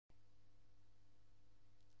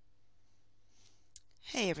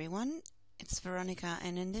Hey everyone, it's Veronica,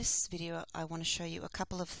 and in this video I want to show you a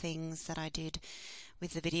couple of things that I did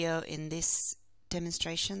with the video in this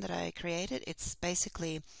demonstration that I created. It's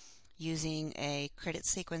basically using a credit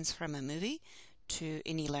sequence from a movie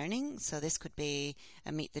in e-learning. So this could be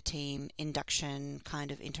a meet the team induction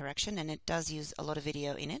kind of interaction, and it does use a lot of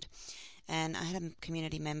video in it. And I had a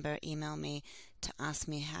community member email me to ask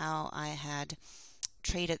me how I had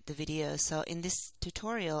treated the video. So in this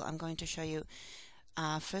tutorial I'm going to show you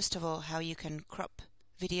first of all how you can crop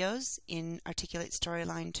videos in Articulate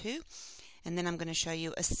Storyline 2, and then I'm going to show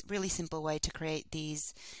you a really simple way to create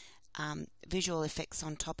these visual effects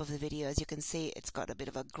on top of the video. As you can see, it's got a bit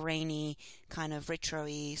of a grainy kind of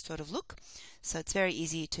retro-y sort of look, so it's very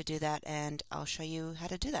easy to do that, and I'll show you how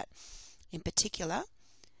to do that. In particular,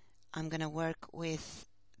 I'm going to work with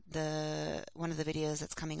one of the videos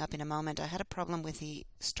that's coming up in a moment. I had a problem with the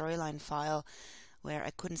storyline file where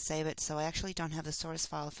I couldn't save it, so I actually don't have the source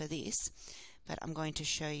file for this, but I'm going to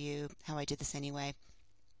show you how I did this anyway.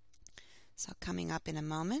 So coming up in a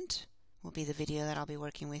moment will be the video that I'll be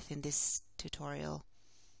working with in this tutorial.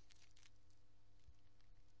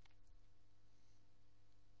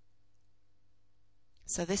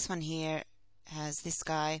 So this one here has this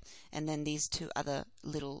guy, and then these two other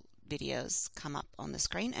little videos come up on the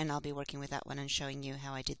screen, and I'll be working with that one and showing you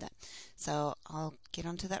how I did that. So I'll get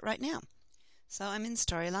onto that right now. So I'm in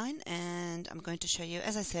Storyline, and I'm going to show you,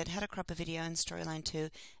 as I said, how to crop a video in Storyline 2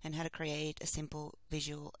 and how to create a simple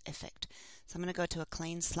visual effect. So I'm going to go to a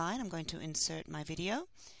clean slide. I'm going to insert my video,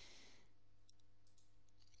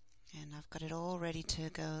 and I've got it all ready to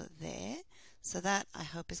go there. So that, I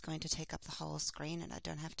hope, is going to take up the whole screen, and I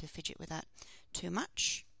don't have to fidget with that too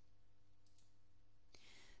much.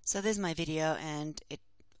 So there's my video, and it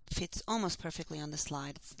fits almost perfectly on the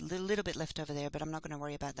slide. It's a little bit left over there, but I'm not going to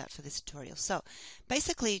worry about that for this tutorial. So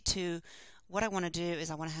basically, what I want to do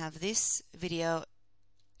is I want to have this video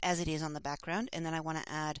as it is on the background, and then I want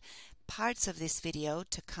to add parts of this video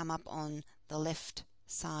to come up on the left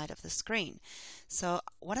side of the screen. So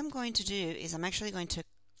what I'm going to do is I'm actually going to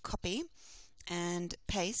copy and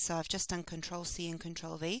paste. So I've just done Control-C and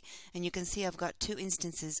Control-V, and you can see I've got two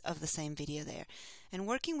instances of the same video there. And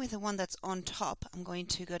working with the one that's on top, I'm going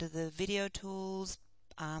to go to the Video Tools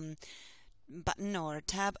button or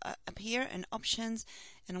tab up here and Options,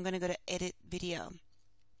 and I'm going to go to Edit Video.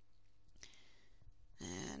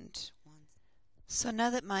 And so now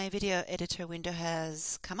that my video editor window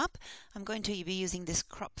has come up, I'm going to be using this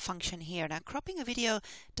crop function here. Now, cropping a video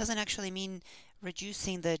doesn't actually mean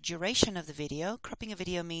reducing the duration of the video. Cropping a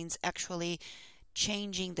video means actually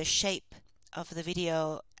changing the shape of the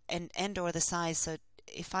video and or the size. So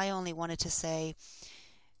if I only wanted to say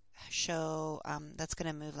show, that's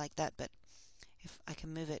going to move like that, but if I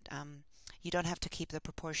can move it, you don't have to keep the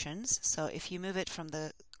proportions. So if you move it from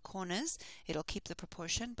the corners, it'll keep the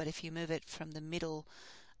proportion, but if you move it from the middle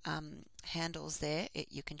handles there,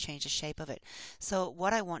 you can change the shape of it. So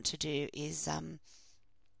what I want to do is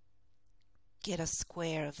get a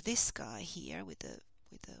square of this guy here with the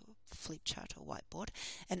flip chart or whiteboard,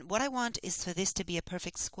 and what I want is for this to be a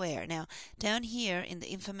perfect square. Now down here in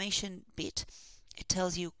the information bit, it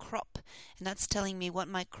tells you crop, and that's telling me what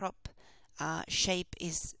my crop shape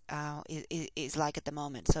is like at the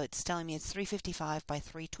moment. So it's telling me it's 355 by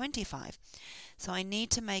 325. So I need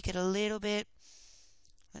to make it a little bit,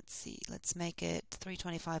 let's see, let's make it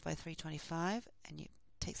 325 by 325, and it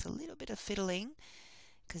takes a little bit of fiddling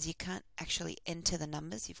because you can't actually enter the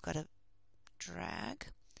numbers, you've got to drag,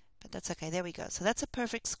 but that's okay. There we go. So that's a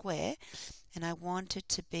perfect square, and I want it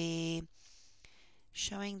to be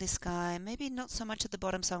showing this guy maybe not so much at the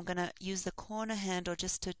bottom, so I'm going to use the corner handle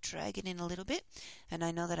just to drag it in a little bit, and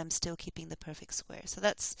I know that I'm still keeping the perfect square. So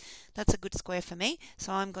that's a good square for me.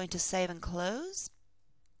 So I'm going to save and close.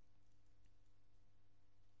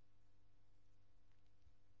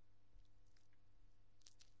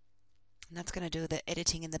 And that's going to do the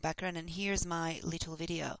editing in the background, and here's my little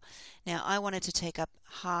video. Now I wanted to take up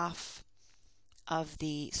half of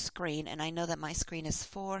the screen, and I know that my screen is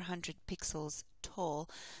 400 pixels tall,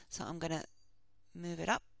 so I'm going to move it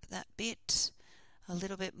up that bit a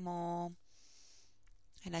little bit more,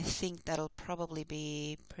 and I think that'll probably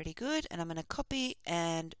be pretty good. And I'm going to copy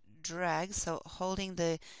and drag, so holding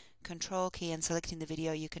the Control key and selecting the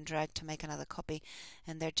video, you can drag to make another copy,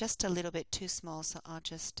 and they're just a little bit too small, so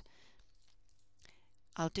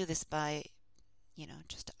I'll do this by,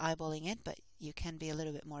 just eyeballing it, but you can be a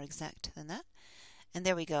little bit more exact than that. And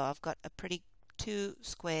there we go. I've got a pretty two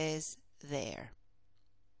squares there.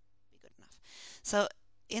 Be good enough. So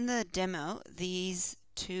in the demo, these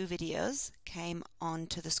two videos came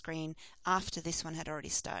onto the screen after this one had already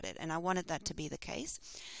started, and I wanted that to be the case.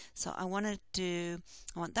 So I want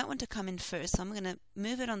that one to come in first. So I'm going to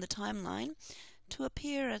move it on the timeline to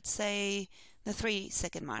appear at, say, the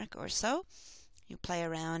 3-second mark or so. You play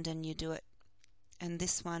around and you do it, and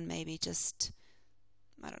this one maybe just,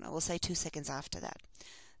 I don't know, we'll say 2 seconds after that.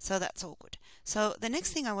 So that's all good. So the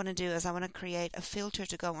next thing I want to do is I want to create a filter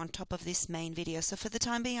to go on top of this main video. So for the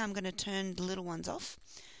time being, I'm going to turn the little ones off.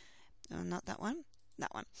 Not that one,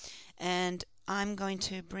 that one. And I'm going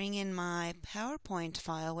to bring in my PowerPoint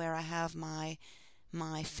file where I have my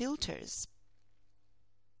filters.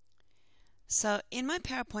 So in my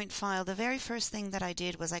PowerPoint file, the very first thing that I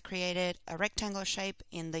did was I created a rectangle shape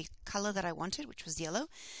in the color that I wanted, which was yellow.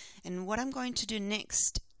 And what I'm going to do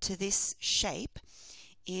next to this shape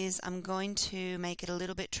is I'm going to make it a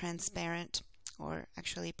little bit transparent, or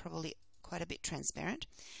actually probably quite a bit transparent.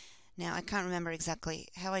 Now I can't remember exactly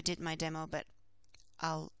how I did my demo, but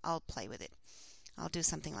I'll play with it. I'll do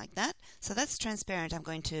something like that. So that's transparent. I'm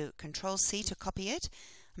going to Control-C to copy it.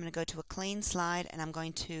 I'm going to go to a clean slide and I'm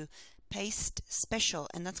going to paste special,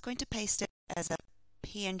 and that's going to paste it as a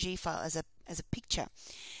PNG file, as a picture,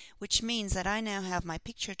 which means that I now have my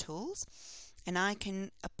picture tools and I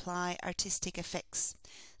can apply artistic effects.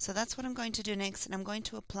 So that's what I'm going to do next, and I'm going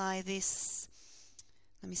to apply this,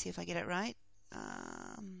 let me see if I get it right.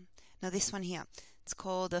 No, this one here. It's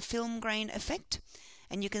called the film grain effect,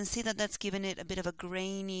 and you can see that that's given it a bit of a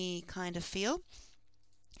grainy kind of feel.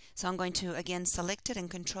 So I'm going to again select it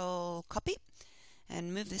and Control Copy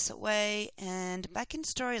and move this away, and back in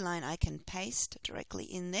Storyline I can paste directly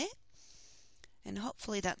in there, and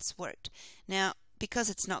hopefully that's worked. Now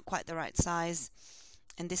because it's not quite the right size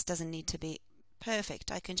and this doesn't need to be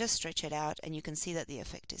perfect, I can just stretch it out and you can see that the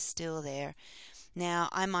effect is still there. Now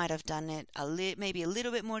I might have done it maybe a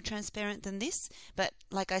little bit more transparent than this, but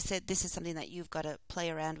like I said, this is something that you've got to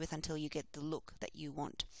play around with until you get the look that you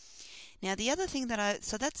want. Now the other thing that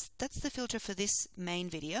so that's the filter for this main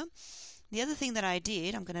video. The other thing that I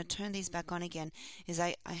did, I'm going to turn these back on again, is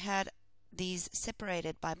I had these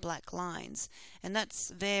separated by black lines, and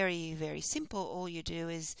that's very, very simple. All you do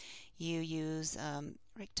is you use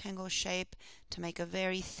rectangle shape to make a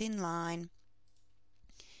very thin line.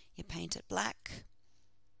 You paint it black,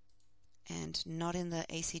 and not in the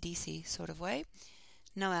AC/DC sort of way,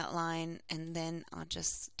 no outline, and then I'll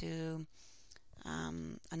just do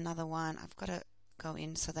another one. I've got to go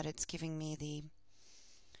in so that it's giving me the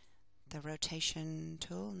rotation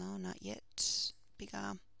tool. No, not yet.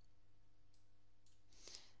 Bigger.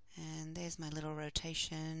 And there's my little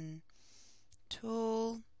rotation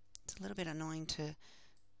tool. It's a little bit annoying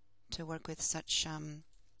to work with such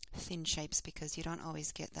thin shapes because you don't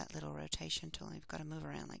always get that little rotation tool. You've got to move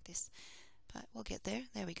around like this, but we'll get there.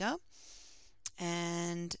 There we go.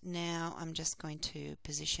 And now I'm just going to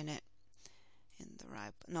position it in the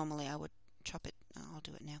right. Normally I would chop it. I'll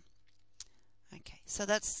do it now. Okay, so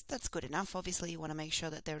that's good enough. Obviously you want to make sure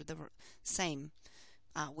that they're the same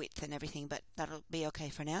width and everything, but that'll be okay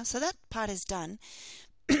for now. So that part is done.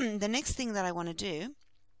 The next thing that I want to do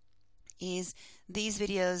is these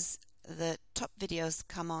videos, the top videos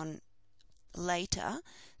come on later.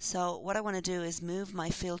 So what I want to do is move my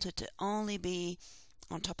filter to only be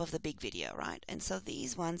on top of the big video, right? And so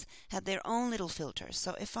these ones have their own little filters.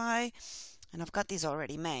 So if and I've got these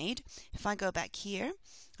already made, if I go back here,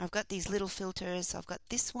 I've got these little filters. I've got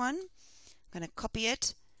this one. I'm going to copy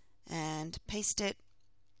it and paste it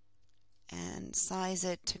and size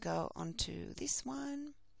it to go onto this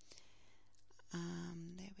one.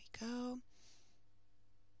 There we go.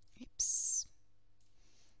 Oops.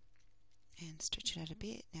 And stretch it out a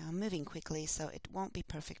bit. Now I'm moving quickly, so it won't be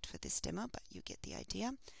perfect for this demo, but you get the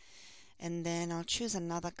idea. And then I'll choose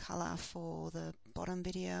another color for the bottom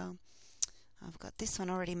video. I've got this one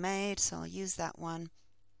already made, so I'll use that one.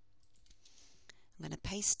 I'm going to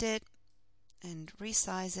paste it and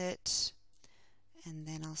resize it, and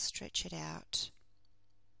then I'll stretch it out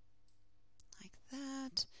like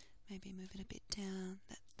that. Maybe move it a bit down.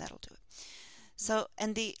 That'll do it. So,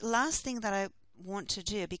 and the last thing that I want to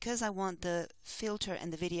do, because I want the filter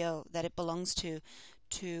and the video that it belongs to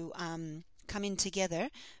come in together,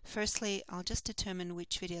 firstly I'll just determine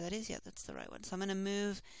which video that is. Yeah, that's the right one. So I'm going to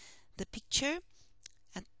move the picture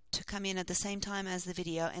to come in at the same time as the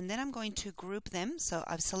video, and then I'm going to group them. So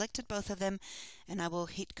I've selected both of them and I will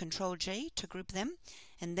hit Control-J to group them,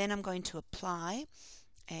 and then I'm going to apply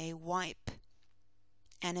a wipe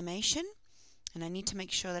animation, and I need to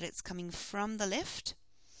make sure that it's coming from the left,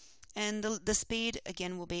 and the speed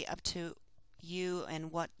again will be up to you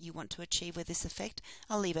and what you want to achieve with this effect.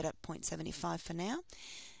 I'll leave it at 0.75 for now.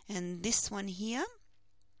 And this one here,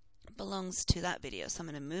 belongs to that video. So I'm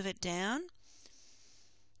going to move it down.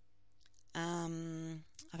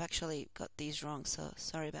 I've actually got these wrong, so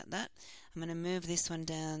sorry about that. I'm going to move this one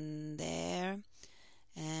down there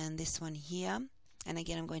and this one here. And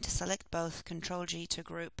again, I'm going to select both, Control G to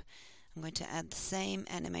group. I'm going to add the same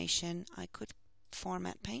animation. I could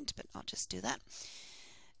format paint, but I'll just do that.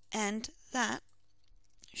 And that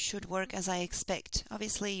should work as I expect.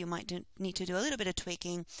 Obviously, you might need to do a little bit of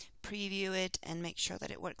tweaking, preview it, and make sure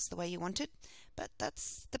that it works the way you want it. But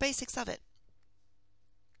that's the basics of it.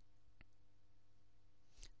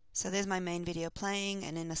 So there's my main video playing,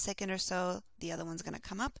 and in a second or so, the other one's going to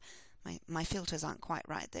come up. My filters aren't quite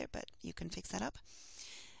right there, but you can fix that up.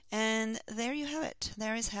 And there you have it.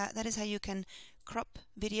 That is how you can crop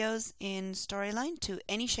videos in Storyline to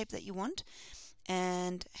any shape that you want,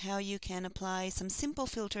 and how you can apply some simple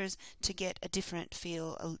filters to get a different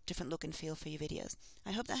look and feel for your videos.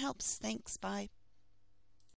 I hope that helps. Thanks. Bye.